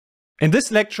In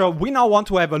this lecture, we now want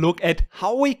to have a look at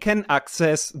how we can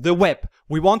access the web.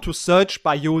 We want to search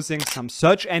by using some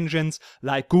search engines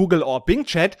like Google or Bing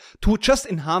Chat to just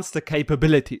enhance the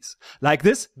capabilities. Like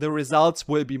this, the results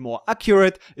will be more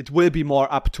accurate, it will be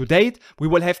more up to date, we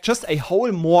will have just a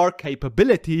whole more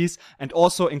capabilities and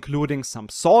also including some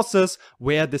sources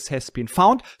where this has been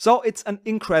found. So it's an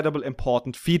incredible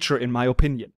important feature in my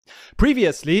opinion.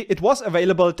 Previously, it was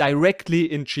available directly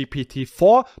in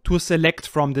GPT-4 to select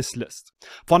from this list.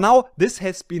 For now, this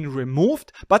has been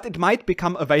removed, but it might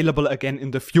become available again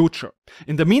in the future.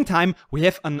 In the meantime, we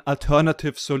have an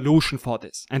alternative solution for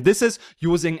this. And this is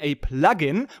using a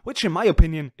plugin, which in my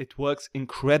opinion, it works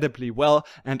incredibly well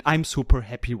and I'm super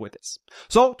happy with this.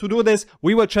 So to do this,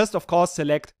 we will just of course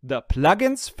select the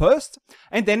plugins first,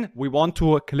 and then we want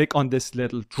to click on this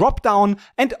little drop down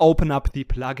and open up the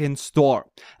plugin store.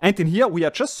 And in here, we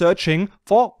are just searching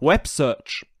for web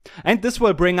search. And this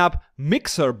will bring up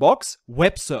Mixerbox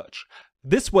Web Search.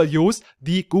 This will use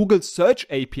the Google Search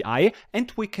API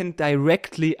and we can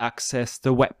directly access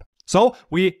the web. So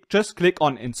we just click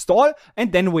on install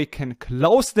and then we can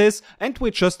close this and we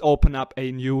just open up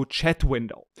a new chat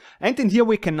window. And in here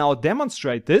we can now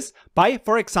demonstrate this by,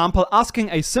 for example, asking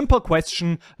a simple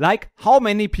question like how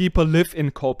many people live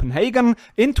in Copenhagen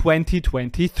in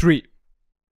 2023.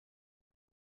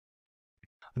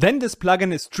 Then this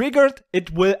plugin is triggered,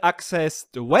 it will access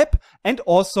the web and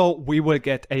also we will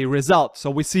get a result. So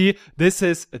we see this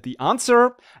is the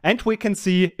answer and we can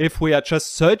see if we are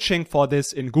just searching for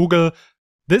this in Google,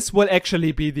 this will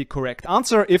actually be the correct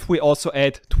answer. If we also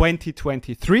add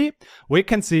 2023, we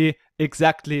can see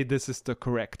exactly this is the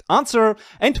correct answer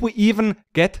and we even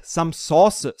get some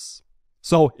sources.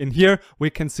 So in here we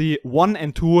can see 1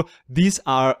 and 2, these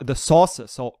are the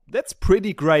sources. So that's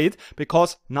pretty great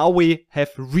because now we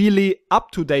have really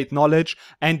up-to-date knowledge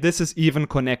and this is even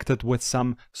connected with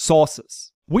some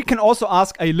sources. We can also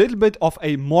ask a little bit of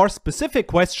a more specific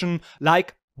question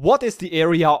like what is the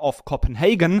area of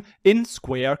Copenhagen in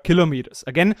square kilometers?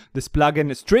 Again, this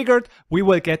plugin is triggered. We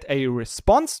will get a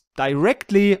response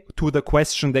directly to the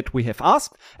question that we have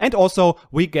asked. And also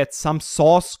we get some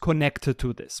source connected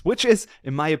to this, which is,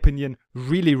 in my opinion,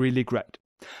 really, really great.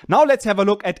 Now let's have a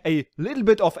look at a little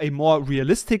bit of a more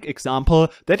realistic example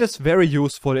that is very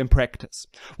useful in practice.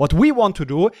 What we want to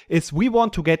do is we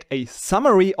want to get a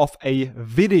summary of a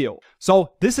video.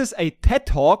 So this is a TED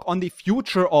Talk on the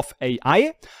future of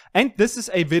AI, and this is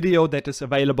a video that is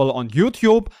available on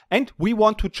YouTube, and we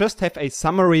want to just have a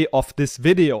summary of this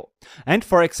video. And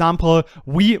for example,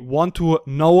 we want to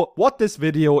know what this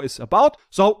video is about,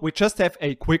 so we just have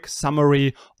a quick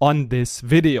summary on this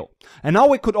video. And now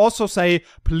we could also say,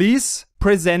 please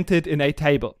present it in a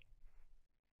table.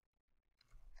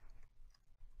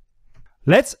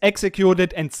 Let's execute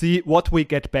it and see what we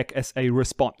get back as a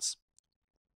response.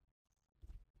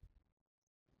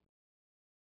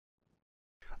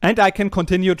 And I can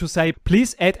continue to say,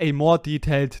 please add a more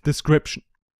detailed description.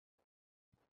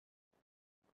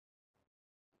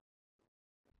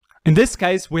 In this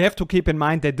case, we have to keep in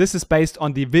mind that this is based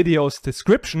on the video's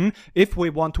description. If we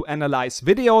want to analyze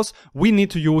videos, we need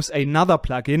to use another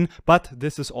plugin, but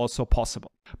this is also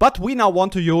possible. But we now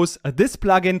want to use this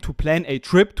plugin to plan a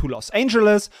trip to Los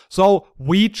Angeles. So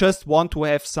we just want to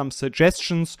have some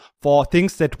suggestions for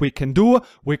things that we can do.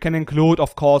 We can include,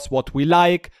 of course, what we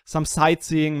like, some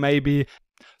sightseeing maybe.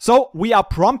 So we are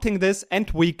prompting this and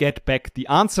we get back the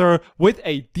answer with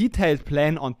a detailed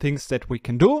plan on things that we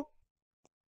can do.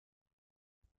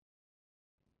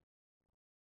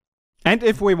 And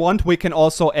if we want, we can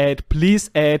also add,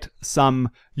 please add some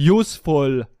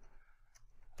useful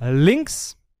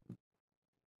links.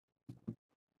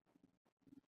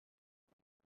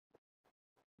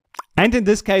 And in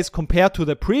this case, compared to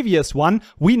the previous one,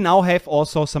 we now have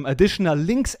also some additional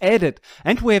links added.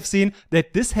 And we have seen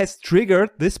that this has triggered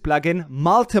this plugin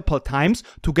multiple times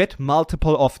to get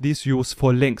multiple of these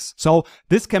useful links. So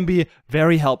this can be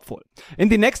very helpful. In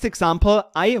the next example,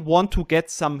 I want to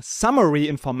get some summary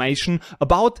information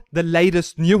about the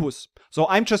latest news. So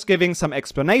I'm just giving some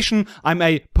explanation. I'm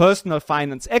a personal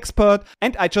finance expert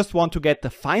and I just want to get the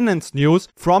finance news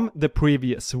from the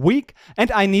previous week. And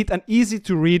I need an easy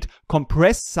to read,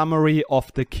 compressed summary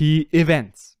of the key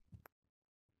events.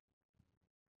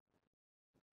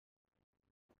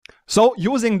 So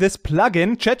using this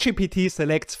plugin, ChatGPT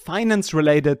selects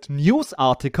finance-related news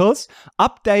articles,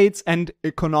 updates and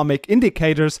economic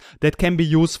indicators that can be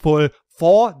useful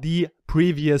for the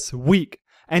previous week.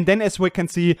 And then as we can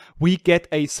see, we get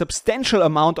a substantial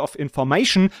amount of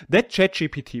information that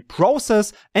ChatGPT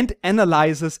processes and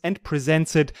analyzes and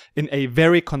presents it in a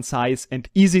very concise and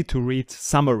easy to read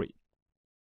summary.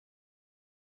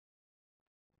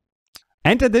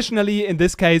 And additionally, in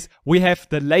this case, we have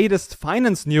the latest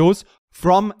finance news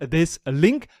from this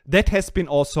link that has been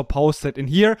also posted in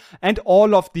here, and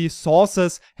all of these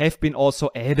sources have been also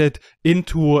added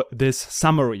into this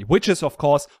summary, which is of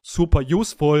course super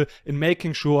useful in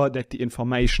making sure that the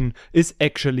information is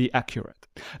actually accurate.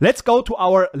 Let's go to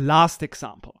our last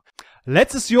example.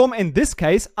 Let's assume in this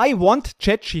case I want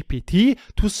ChatGPT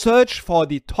to search for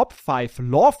the top 5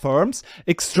 law firms,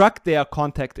 extract their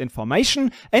contact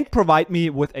information, and provide me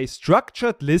with a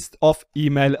structured list of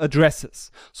email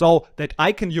addresses, so that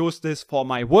I can use this for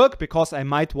my work because I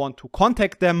might want to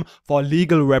contact them for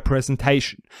legal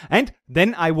representation. And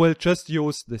then I will just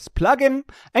use this plugin,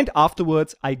 and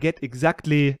afterwards I get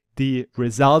exactly the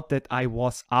result that I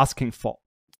was asking for.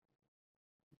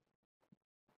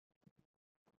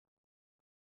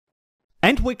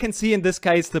 And we can see in this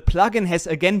case the plugin has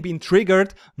again been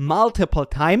triggered multiple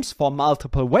times for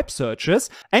multiple web searches,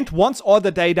 and once all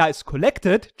the data is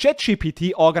collected,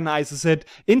 ChatGPT organizes it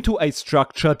into a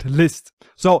structured list.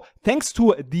 So thanks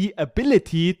to the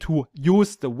ability to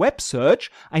use the web search,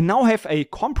 I now have a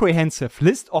comprehensive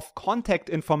list of contact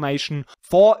information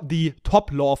for the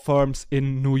top law firms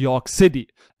in New York City.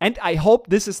 And I hope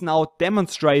this is now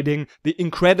demonstrating the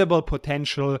incredible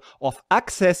potential of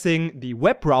accessing the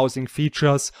web browsing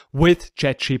features with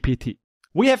ChatGPT.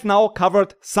 We have now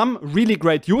covered some really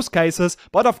great use cases,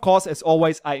 but of course, as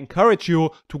always, I encourage you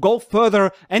to go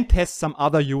further and test some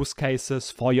other use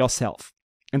cases for yourself.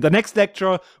 In the next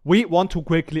lecture, we want to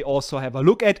quickly also have a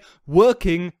look at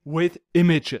working with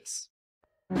images.